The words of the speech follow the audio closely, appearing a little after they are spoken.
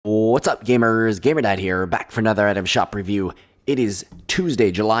What's up, gamers? GamerDad here, back for another item shop review. It is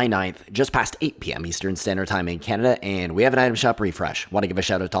Tuesday, July 9th, just past 8 p.m. Eastern Standard Time in Canada, and we have an item shop refresh. Want to give a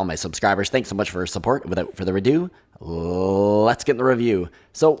shout out to all my subscribers. Thanks so much for your support. Without further ado, let's get in the review.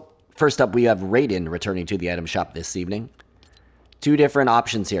 So, first up, we have Raiden returning to the item shop this evening. Two different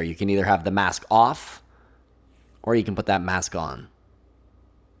options here. You can either have the mask off, or you can put that mask on.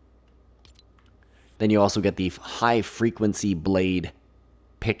 Then you also get the high frequency blade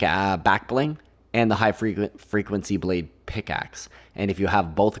back bling and the high frequency blade pickaxe. And if you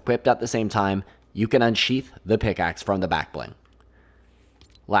have both equipped at the same time, you can unsheath the pickaxe from the back bling.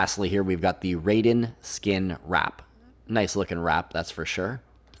 Lastly, here we've got the Raiden skin wrap. Nice looking wrap, that's for sure.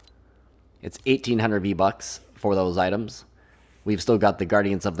 It's 1,800 V-Bucks for those items. We've still got the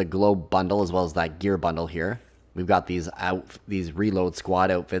Guardians of the Globe bundle as well as that gear bundle here. We've got these Reload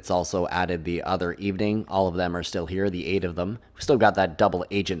Squad outfits also added the other evening. All of them are still here, the 8 of them. We still got that double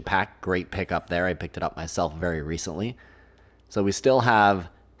agent pack. Great pickup there. I picked it up myself very recently. So we still have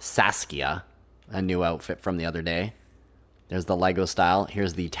Saskia, a new outfit from the other day. There's the Lego style.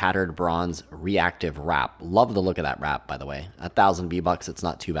 Here's the Tattered Bronze Reactive Wrap. Love the look of that wrap, by the way. 1,000 V-Bucks, it's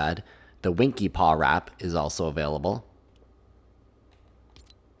not too bad. The Winky Paw wrap is also available.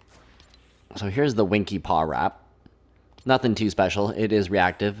 So here's the Winky Paw wrap. Nothing too special. It is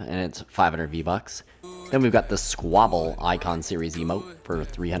reactive, and it's 500 V-Bucks. Then we've got the Squabble Icon Series emote for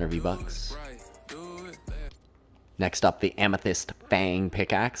 300 V-Bucks. Next up, the Amethyst Fang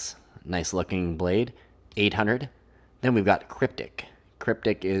Pickaxe. Nice looking blade. 800. Then we've got Cryptic.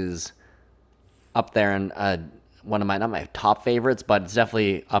 Cryptic is up there in one of my, not my top favorites, but it's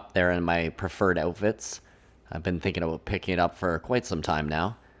definitely up there in my preferred outfits. I've been thinking about picking it up for quite some time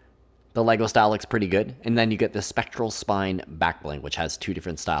now. The Lego style looks pretty good. And then you get the Spectral Spine back bling, which has 2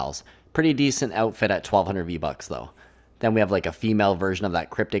 different styles. Pretty decent outfit at 1,200 V-Bucks, though. Then we have like a female version of that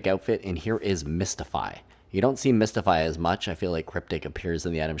Cryptic outfit, and here is Mystify. You don't see Mystify as much. I feel like Cryptic appears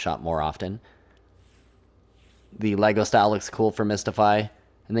in the item shop more often. The Lego style looks cool for Mystify.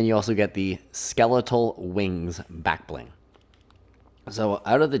 And then you also get the Skeletal Wings back bling. So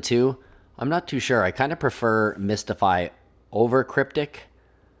out of the two, I'm not too sure. I kind of prefer Mystify over Cryptic.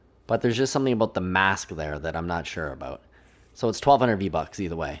 But there's just something about the mask there that I'm not sure about. So it's 1,200 V-Bucks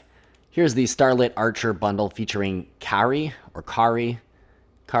either way. Here's the Starlit Archer bundle featuring Kari.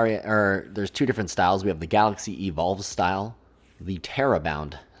 There's 2 different styles. We have the Galaxy Evolve style, the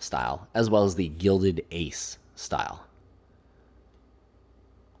Terrabound style, as well as the Gilded Ace style.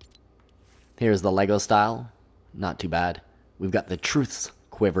 Here's the Lego style. Not too bad. We've got the Truth's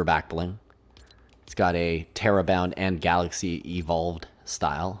Quiver back bling. It's got a Terrabound and Galaxy Evolved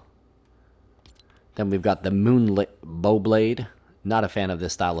style. Then we've got the Moonlit Bowblade. Not a fan of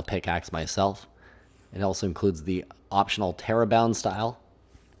this style of pickaxe myself. It also includes the optional Terrabound style,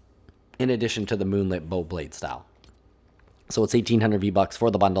 in addition to the Moonlit Bowblade style. So it's 1,800 V-Bucks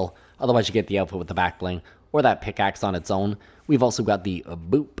for the bundle. Otherwise, you get the outfit with the back bling or that pickaxe on its own. We've also got the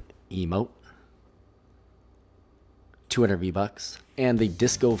Boop emote, 200 V-Bucks, and the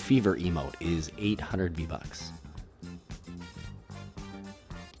Disco Fever emote is 800 V-Bucks.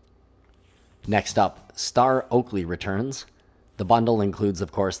 Next up, Star Oakley returns. The bundle includes,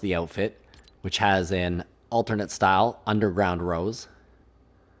 of course, the outfit, which has an alternate style, Underground Rose.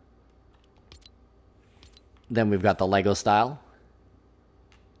 Then we've got the Lego style,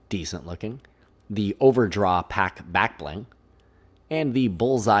 decent looking, the Overdraw Pack back bling, and the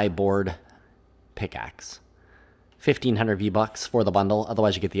Bullseye Board pickaxe. 1,500 V-Bucks for the bundle.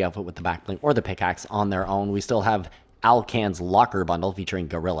 Otherwise, you get the outfit with the back bling or the pickaxe on their own. We still have Alcan's Locker bundle featuring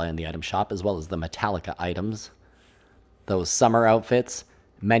Gorilla in the item shop, as well as the Metallica items. Those summer outfits,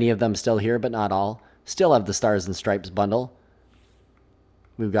 many of them still here, but not all. Still have the Stars and Stripes bundle.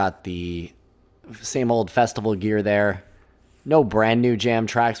 We've got the same old festival gear there. No brand new jam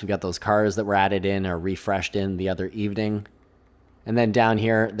tracks. We've got those cars that were added in or refreshed in the other evening. And then down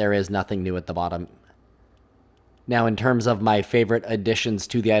here, there is nothing new at the bottom. Now, in terms of my favorite additions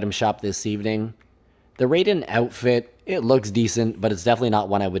to the item shop this evening, the Raiden outfit, it looks decent, but it's definitely not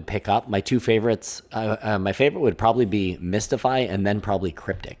one I would pick up. My 2 favorites, my favorite would probably be Mystify and then probably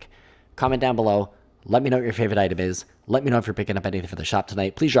Cryptic. Comment down below. Let me know what your favorite item is. Let me know if you're picking up anything for the shop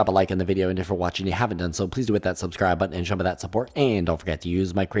tonight. Please drop a like on the video, and if you're watching and you haven't done so, please do hit that subscribe button and show me that support. And don't forget to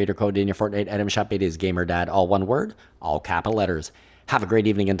use my creator code in your Fortnite item shop. It is GamerDad, all one word, all capital letters. Have a great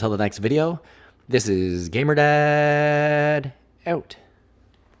evening until the next video. This is GamerDad out.